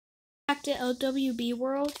Back to LWB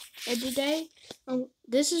World, and today,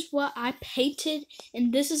 this is what I painted,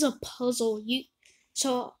 and this is a puzzle.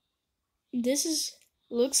 So this is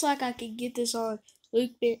looks like I could get this on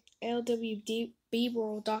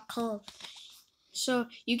LWBworld.com. So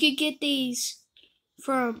you could get these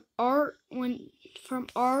from art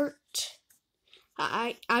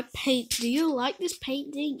I paint. Do you like this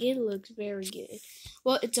painting? It looks very good.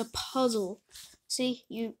 Well, it's a puzzle. See,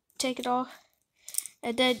 you take it off,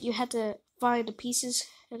 and then you have to find the pieces.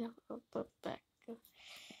 And I'll put back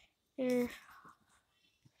here.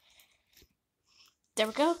 There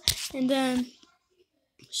we go. And then,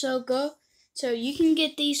 so you can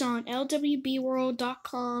get these on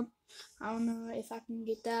lwbworld.com. I don't know if I can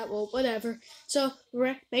get that. Well, whatever. So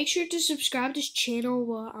make sure to subscribe to this channel.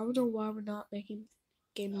 Well, I don't know why we're not making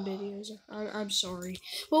gaming videos. I'm sorry.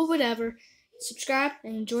 Well, whatever. Subscribe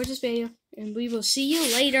and enjoy this video, and we will see you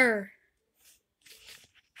later.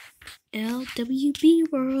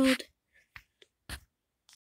 LWB World.